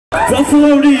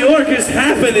Buffalo, New York is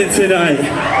happening tonight.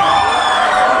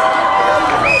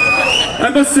 I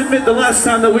must admit, the last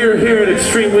time that we were here at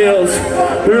Xtreme Wheels,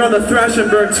 we were on the Thrash and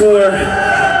Burn tour,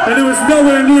 and it was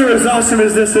nowhere near as awesome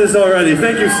as this is already.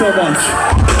 Thank you so much.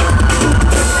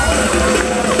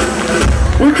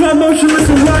 We're called Motionless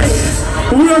In White.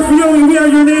 We are Fiona, we are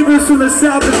your neighbors from the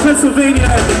south of Pennsylvania.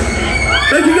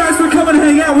 Thank you guys for coming to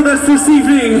hang out with us this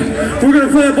evening. We're going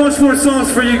to play a bunch more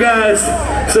songs for you guys,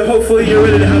 so hopefully you're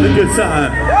ready to have a good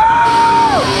time.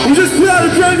 We just put out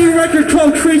a brand new record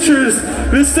called Creatures.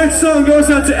 This next song goes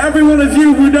out to every one of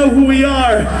you who know who we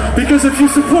are, because if you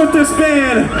support this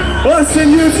band, us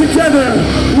and you together,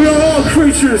 we are all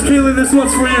creatures. Kaylin, this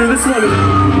one's for you. This one,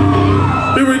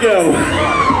 here we go.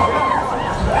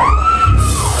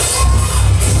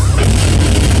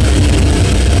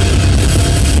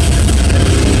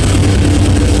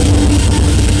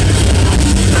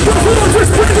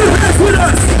 Just put your hands with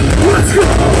us! Let's go!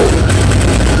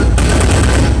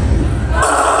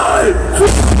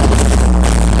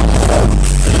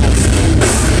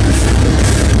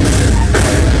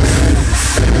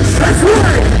 That's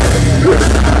right! Let's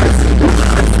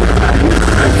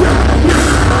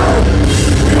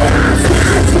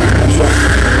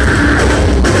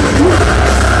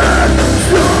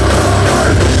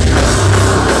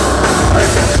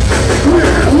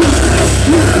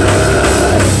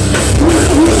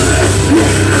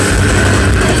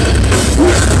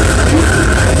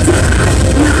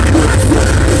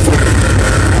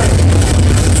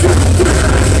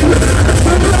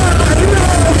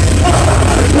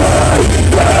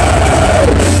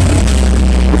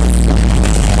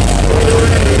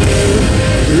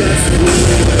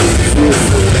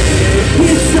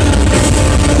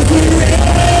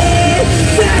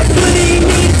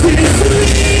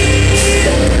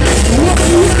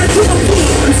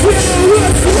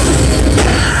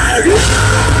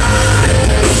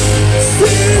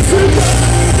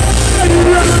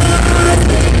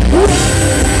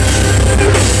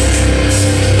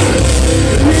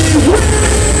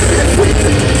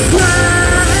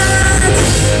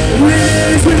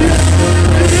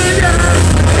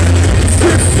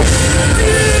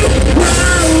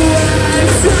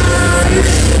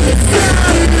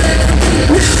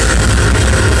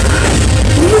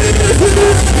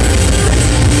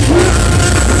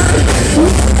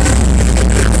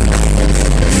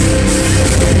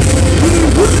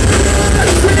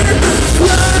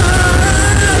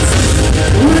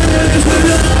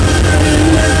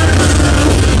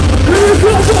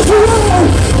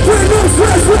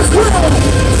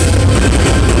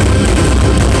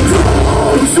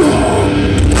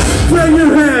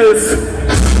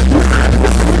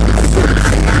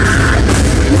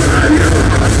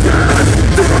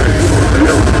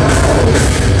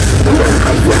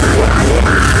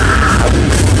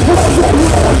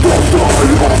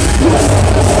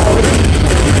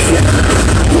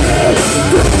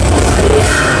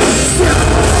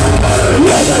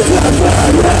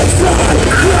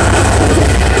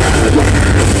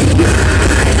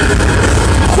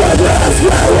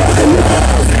go!